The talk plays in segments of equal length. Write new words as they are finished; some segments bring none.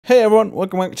Hey everyone,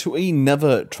 welcome back to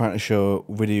another Tranter Show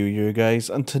video here guys,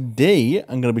 and today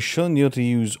I'm going to be showing you how to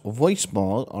use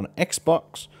VoiceMod on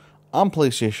Xbox and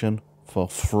PlayStation for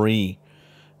free.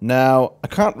 Now, I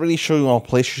can't really show you on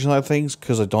PlayStation side of things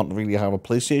because I don't really have a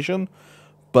PlayStation,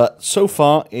 but so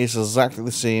far it's exactly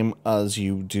the same as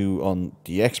you do on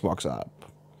the Xbox app.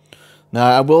 Now,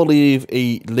 I will leave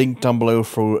a link down below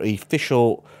for a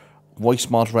official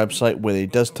VoiceMod website where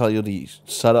it does tell you to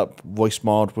set up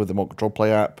VoiceMod with the Remote Control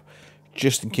Play app,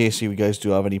 just in case you guys do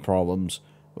have any problems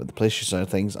with the PlayStation side of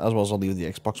things, as well as I'll leave the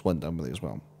Xbox One down below as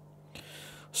well.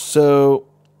 So,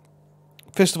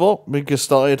 first of all, we get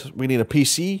started. We need a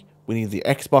PC, we need the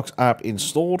Xbox app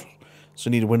installed, so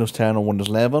you need a Windows 10 or Windows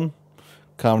 11.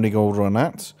 Currently go over on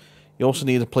that. You also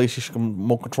need a PlayStation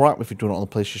Remote Control app if you're doing it on the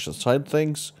PlayStation side of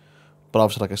things, but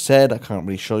obviously, like I said, I can't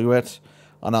really show you it.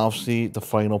 And obviously, the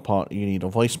final part, you need a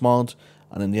voice mod.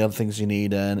 And then the other things you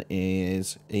need then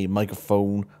is a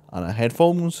microphone and a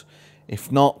headphones.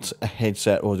 If not, a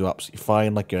headset will do absolutely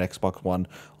fine, like your Xbox One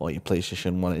or your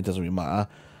PlayStation One. It doesn't really matter.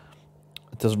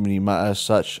 It doesn't really matter as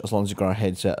such, as long as you've got a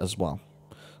headset as well.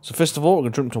 So first of all, we're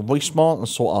going to jump to voice mod and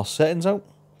sort our settings out.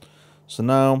 So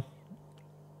now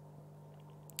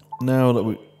that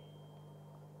we...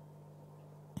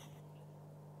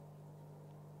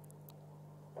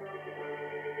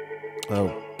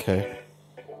 Okay.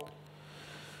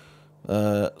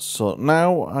 So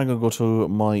now I'm going to go to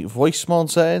my VoiceMod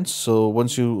settings. So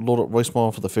once you load up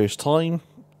VoiceMod for the first time,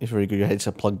 if you got your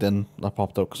headset plugged in, that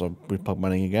popped up because I replugged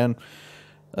mine in again.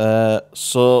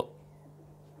 So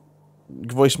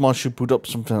VoiceMod should boot up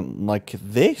something like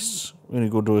this. What you're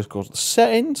going to do is go to the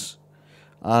settings,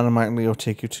 and automatically it'll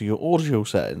take you to your audio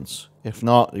settings. If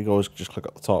not, you always just click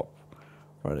at the top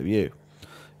right of you.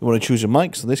 You want to choose your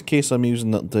mic. So in this case, I'm using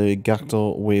the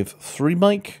Gacto Wave 3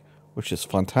 mic, which is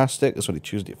fantastic. That's what it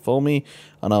chooses it for me.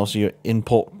 And also your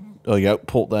input or your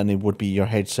output, then it would be your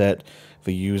headset if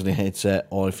you're using a headset,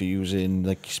 or if you're using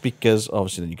like speakers,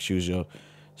 obviously then you can choose your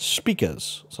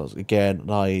speakers. So again,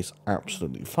 that is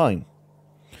absolutely fine.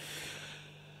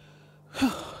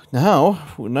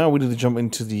 Now we need to jump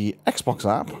into the Xbox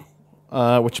app,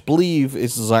 which I believe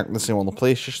is exactly the same on the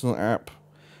PlayStation app.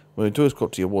 What you do is go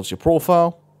towards your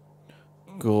profile,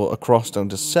 go across down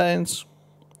to settings,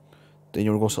 then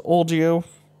you want to go to audio,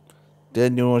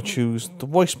 then you want to choose the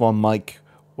VoiceMod mic,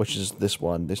 which is this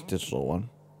one, this digital one.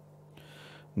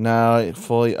 Now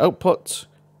for the output,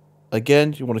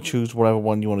 again you want to choose whatever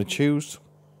one you want to choose,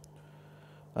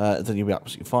 then you'll be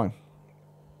absolutely fine.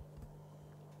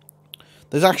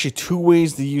 There's actually two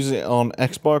ways to use it on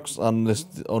Xbox, and there's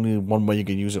only one way you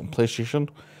can use it on PlayStation.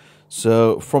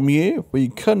 So from here, what you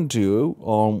can do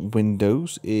on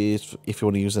Windows is, if you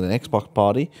want to use it in an Xbox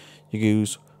party, you can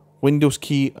use Windows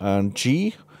key and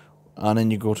G, and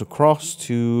then you go to cross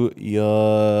to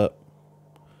your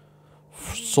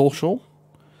social.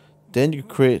 Then you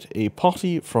create a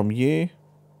party from here.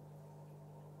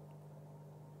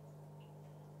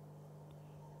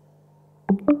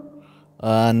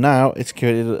 And now it's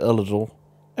created a little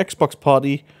Xbox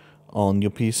party on your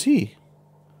PC.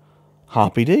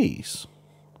 Happy days.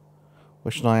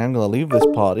 Which now I am going to leave this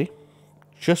party,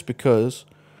 just because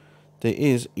there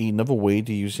is another way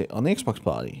to use it on the Xbox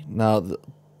party. Now,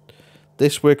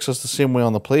 this works as the same way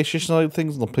on the PlayStation side of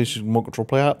things, on the PlayStation Remote Control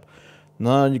Play app.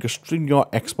 Now you can stream your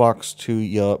Xbox to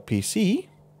your PC,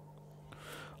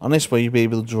 and this way you'll be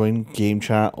able to join game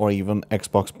chat or even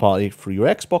Xbox party through your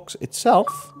Xbox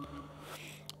itself.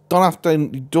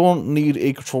 You don't need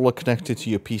a controller connected to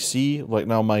your PC. Right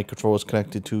now my controller is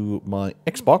connected to my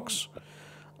Xbox,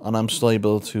 and I'm still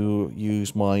able to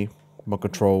use my remote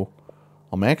control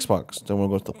on my Xbox. Then we'll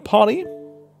go to the party.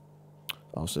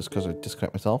 Oh, it's just because I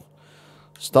disconnect myself.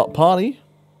 Start party.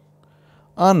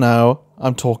 And now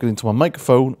I'm talking into my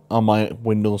microphone, and my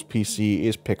Windows PC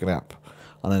is picking up.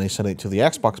 And then I send it to the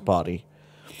Xbox party.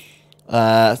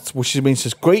 Which means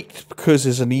it's great because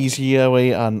it's an easier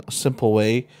way and a simple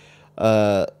way.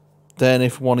 Then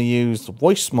if you want to use the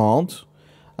VoiceMod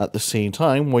at the same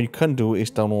time, what you can do is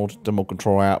download the Remote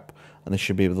Control app, and it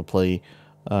should be able to play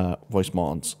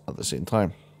VoiceMods at the same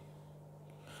time.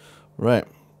 Right.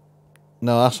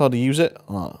 Now that's how to use it.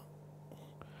 Now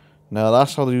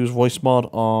that's how to use VoiceMod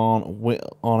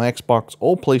on Xbox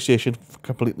or PlayStation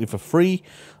completely for free.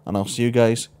 And I'll see you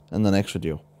guys in the next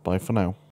video. Bye for now.